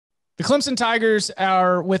The Clemson Tigers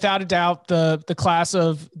are without a doubt the class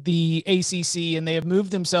of the ACC, and they have moved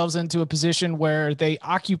themselves into a position where they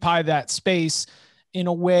occupy that space in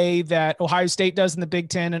a way that Ohio State does in the Big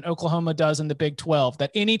Ten and Oklahoma does in the Big 12. That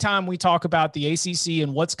anytime we talk about the ACC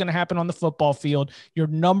and what's going to happen on the football field, your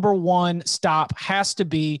number one stop has to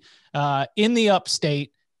be in the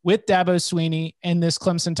upstate with Dabo Swinney and this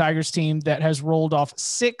Clemson Tigers team that has rolled off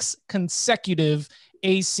 6 consecutive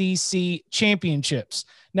ACC championships.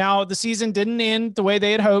 Now, the season didn't end the way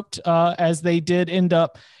they had hoped, as they did end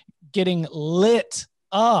up getting lit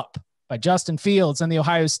up by Justin Fields and the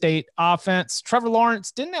Ohio State offense. Trevor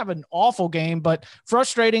Lawrence didn't have an awful game, but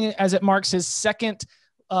frustrating as it marks his second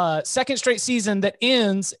straight season that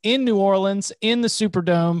ends in New Orleans in the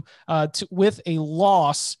Superdome with a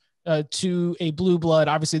loss to a blue blood,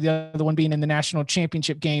 obviously the other one being in the national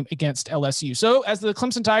championship game against LSU. So as the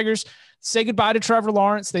Clemson Tigers say goodbye to Trevor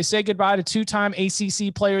Lawrence, they say goodbye to 2-time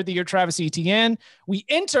ACC Player of the Year Travis Etienne. We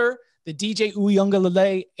enter the DJ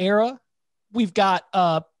Uiagalelei era. We've got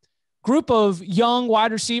a group of young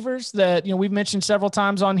wide receivers that, we've mentioned several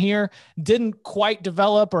times on here, didn't quite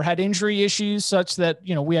develop or had injury issues such that,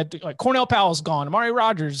 we had like Cornell Powell's gone, Amari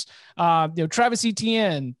Rodgers, Travis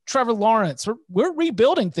Etienne, Trevor Lawrence. We're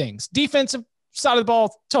rebuilding things. Defensive side of the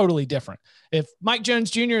ball, totally different. If Mike Jones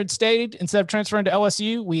Jr. had stayed instead of transferring to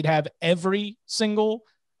LSU, we'd have every single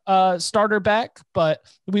starter back, but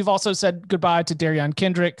we've also said goodbye to Darion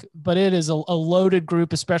Kendrick, but it is a loaded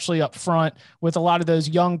group, especially up front with a lot of those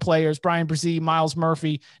young players, Brian Brzee, Miles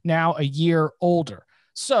Murphy, now a year older.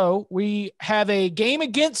 So we have a game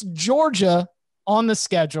against Georgia on the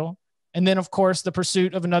schedule. And then, of course, the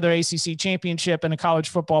pursuit of another ACC championship and a college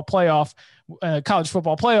football playoff,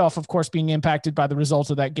 of course, being impacted by the results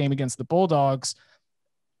of that game against the Bulldogs.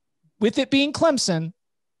 With it being Clemson,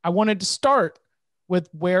 I wanted to start with,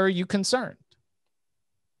 where are you concerned?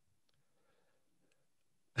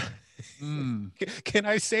 Can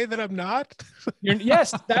I say that I'm not?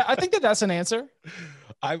 Yes, I think that's an answer.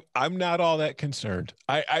 I'm not all that concerned.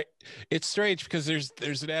 It's strange because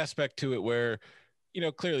there's an aspect to it where,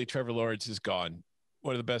 clearly Trevor Lawrence is gone.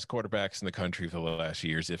 One of the best quarterbacks in the country for the last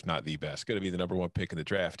years, if not the best, going to be the number one pick in the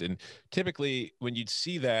draft. And typically when you'd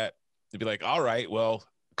see that, you'd be like, all right, well,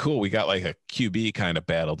 cool. We got like a QB kind of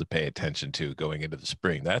battle to pay attention to going into the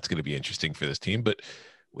spring. That's going to be interesting for this team, but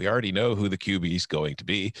we already know who the QB is going to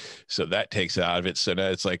be. So that takes it out of it. So now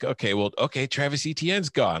it's like, okay, Travis Etienne's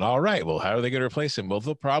gone. All right. Well, how are they going to replace him? Well,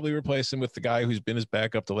 they'll probably replace him with the guy who's been his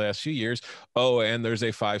backup the last few years. Oh, and there's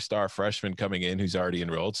a 5-star freshman coming in who's already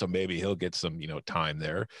enrolled. So maybe he'll get some, time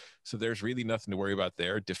there. So there's really nothing to worry about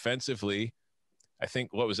there. Defensively, I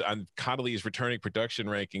think what was on Connolly's returning production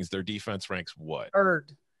rankings, their defense ranks what?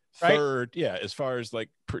 Third, yeah, as far as like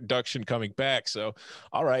production coming back. So,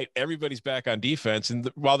 all right, everybody's back on defense.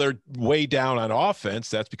 And while they're way down on offense,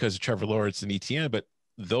 that's because of Trevor Lawrence and Etienne, but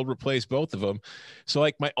they'll replace both of them. So,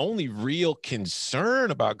 like, my only real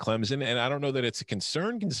concern about Clemson, and I don't know that it's a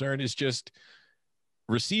concern is just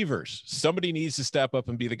receivers. Somebody needs to step up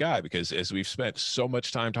and be the guy, because as we've spent so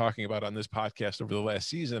much time talking about on this podcast over the last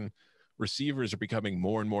season, receivers are becoming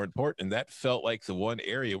more and more important. And that felt like the one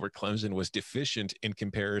area where Clemson was deficient in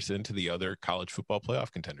comparison to the other college football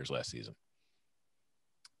playoff contenders last season.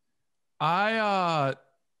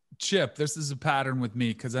 Chip, this is a pattern with me,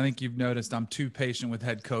 because I think you've noticed I'm too patient with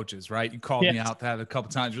head coaches, right? You called me out that a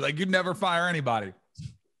couple times. You're like, you'd never fire anybody.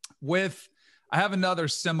 I have another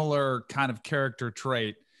similar kind of character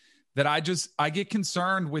trait that I get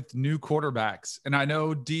concerned with new quarterbacks. And I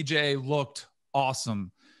know DJ looked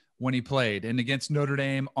awesome when he played, and against Notre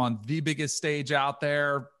Dame on the biggest stage out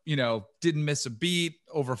there, didn't miss a beat,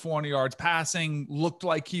 over 400 yards passing, looked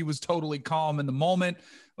like he was totally calm in the moment.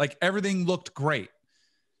 Like, everything looked great.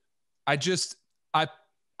 I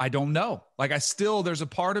don't know. Like, there's a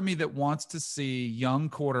part of me that wants to see young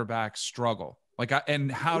quarterbacks struggle.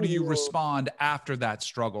 And how do you respond after that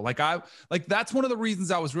struggle? That's one of the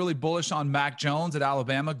reasons I was really bullish on Mac Jones at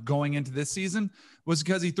Alabama going into this season, was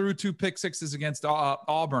because he threw 2 pick sixes against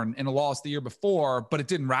Auburn in a loss the year before, but it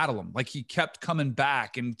didn't rattle him. Like, he kept coming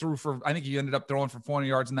back and I think he ended up throwing for 400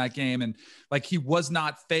 yards in that game. And like, he was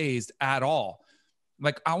not fazed at all.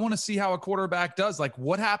 Like, I want to see how a quarterback does. Like,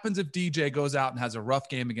 what happens if DJ goes out and has a rough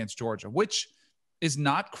game against Georgia, which is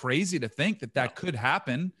not crazy to think that could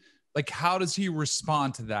happen. Like, how does he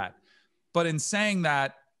respond to that? But in saying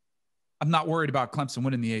that, I'm not worried about Clemson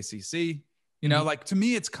winning the ACC. Like, to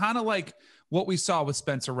me, it's kind of like what we saw with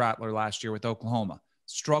Spencer Rattler last year with Oklahoma.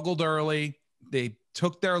 Struggled early. They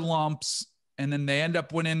took their lumps, and then they end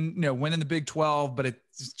up winning the Big 12, but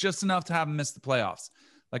it's just enough to have them miss the playoffs.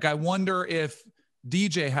 Like, I wonder if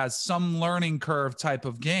DJ has some learning curve type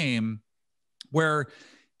of game where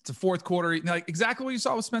it's a fourth quarter, like exactly what you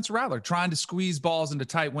saw with Spencer Rattler, trying to squeeze balls into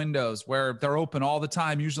tight windows where they're open all the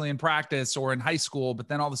time, usually in practice or in high school, but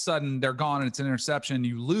then all of a sudden they're gone and it's an interception,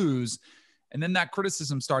 you lose. And then that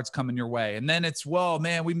criticism starts coming your way. And then it's, well,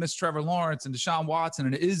 man, we missed Trevor Lawrence and Deshaun Watson,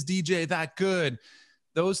 and is DJ that good?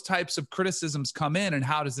 Those types of criticisms come in, and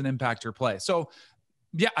how does it impact your play? So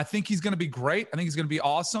yeah, I think he's going to be great. I think he's going to be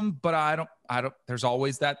awesome, but I don't, there's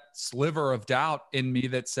always that sliver of doubt in me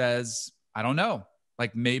that says, I don't know.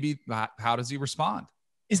 Like, maybe how does he respond?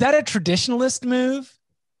 Is that a traditionalist move?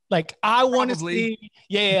 Like, I want to see,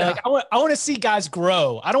 like I want to see guys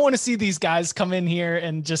grow. I don't want to see these guys come in here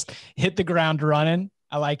and just hit the ground running.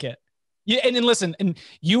 I like it. Yeah, and then listen, and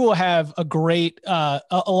you will have a great, a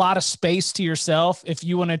lot of space to yourself if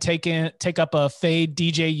you want to take up a fade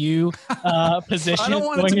DJU position. I don't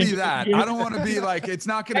want it to be that. I don't want to be like, it's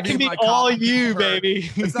not going to be my all Colin you, Cowherd.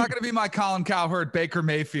 baby. It's not going to be my Colin Cowherd, Baker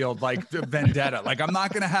Mayfield, like vendetta. Like, I'm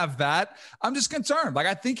not going to have that. I'm just concerned. Like,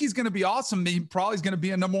 I think he's going to be awesome. He probably is going to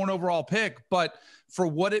be a number 1 overall pick, but for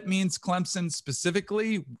what it means Clemson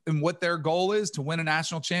specifically and what their goal is to win a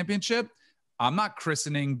national championship, I'm not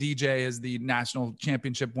christening DJ as the national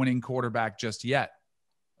championship winning quarterback just yet.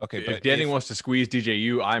 Okay, but if Denny wants to squeeze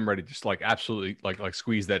DJU, I'm ready to just like absolutely like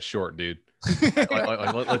squeeze that short, dude. Let's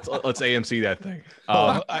AMC that thing.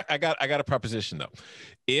 I got a proposition though.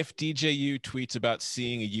 If DJU tweets about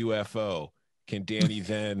seeing a UFO, can Danny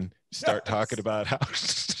then start talking about how?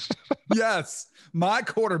 Yes, my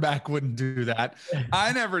quarterback wouldn't do that.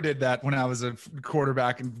 I never did that when I was a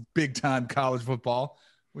quarterback in big time college football.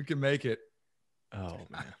 We can make it. Oh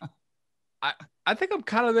man, I think I'm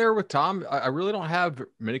kind of there with Tom. I really don't have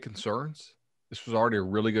many concerns. This was already a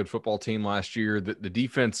really good football team last year. The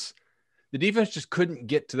defense just couldn't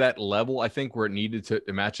get to that level, I think, where it needed to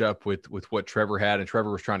match up with what Trevor had, and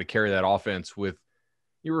Trevor was trying to carry that offense with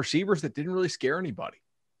your receivers that didn't really scare anybody.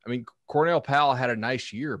 I mean, Cornell Powell had a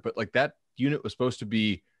nice year, but like that unit was supposed to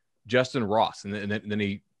be Justin Ross, and then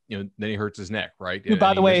he hurts his neck, right? Who,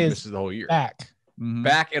 by the way, misses the whole year. Back. Mm-hmm.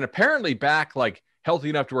 Back, and apparently back like healthy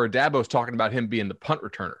enough to where Dabo's talking about him being the punt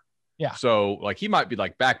returner. Yeah. So like he might be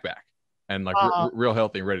like back and like real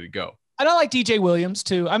healthy and ready to go. And I like DJ Williams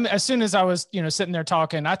too. As soon as I was, sitting there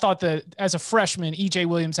talking, I thought that as a freshman, EJ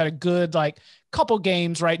Williams had a good like couple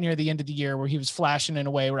games right near the end of the year where he was flashing in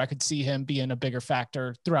a way where I could see him being a bigger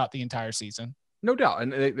factor throughout the entire season. No doubt.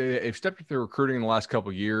 And they've stepped up their recruiting in the last couple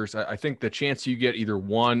of years. I think the chance you get either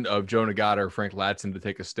one of Joe Nagata or Frank Ladson to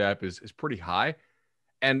take a step is pretty high.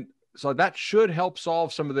 And so that should help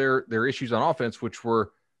solve some of their issues on offense, which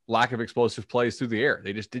were lack of explosive plays through the air.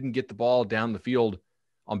 They just didn't get the ball down the field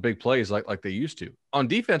on big plays like they used to. On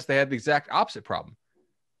defense, they had the exact opposite problem.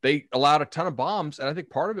 They allowed a ton of bombs, and I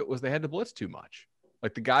think part of it was they had to blitz too much.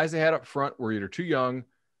 Like the guys they had up front were either too young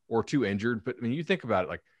or too injured. But I mean, you think about it,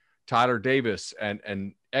 like Tyler Davis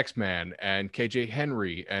and X-Man and KJ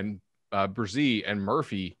Henry and Brzee and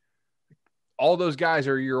Murphy, all those guys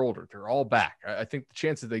are a year older. They're all back. I think the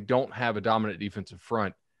chance that they don't have a dominant defensive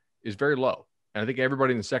front is very low. And I think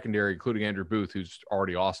everybody in the secondary, including Andrew Booth, who's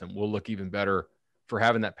already awesome, will look even better for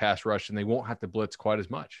having that pass rush, and they won't have to blitz quite as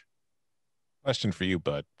much. Question for you,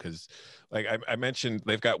 Bud, because like I mentioned,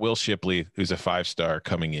 they've got Will Shipley, who's a 5-star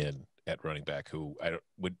coming in at running back, who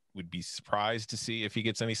would be surprised to see if he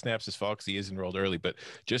gets any snaps this fall because he is enrolled early, but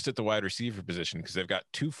just at the wide receiver position, because they've got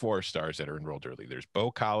 2 4-stars that are enrolled early. There's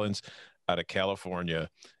Bo Collins out of California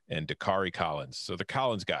and Dakari Collins. So the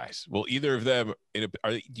Collins guys, will either of them,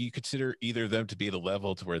 do you consider either of them to be the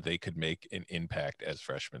level to where they could make an impact as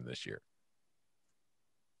freshmen this year?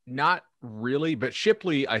 Not really, but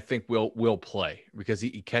Shipley, I think will play because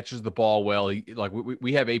he catches the ball well.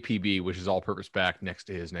 We have APB, which is all-purpose back next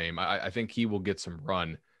to his name. I think he will get some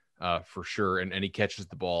run for sure, and he catches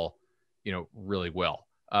the ball, really well.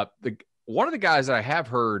 One of the guys that I have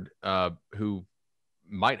heard who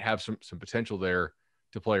might have some potential there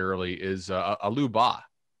to play early is Alou Ba,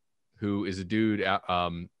 who is a dude. I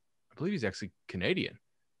believe he's actually Canadian.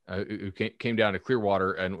 Who came down to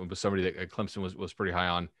Clearwater and was somebody that Clemson was pretty high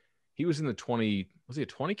on. He was in the 20. Was he a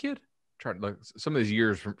 20 kid? Trying like some of these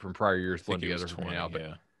years from prior years blend together for me now.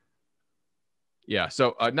 But yeah.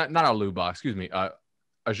 So not Aluba, excuse me.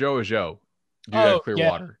 Ajo, dude at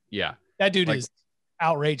Clearwater. Yeah. That dude is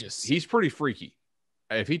outrageous. He's pretty freaky.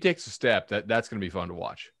 If he takes a step, that's going to be fun to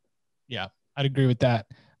watch. Yeah, I'd agree with that.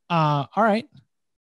 All right.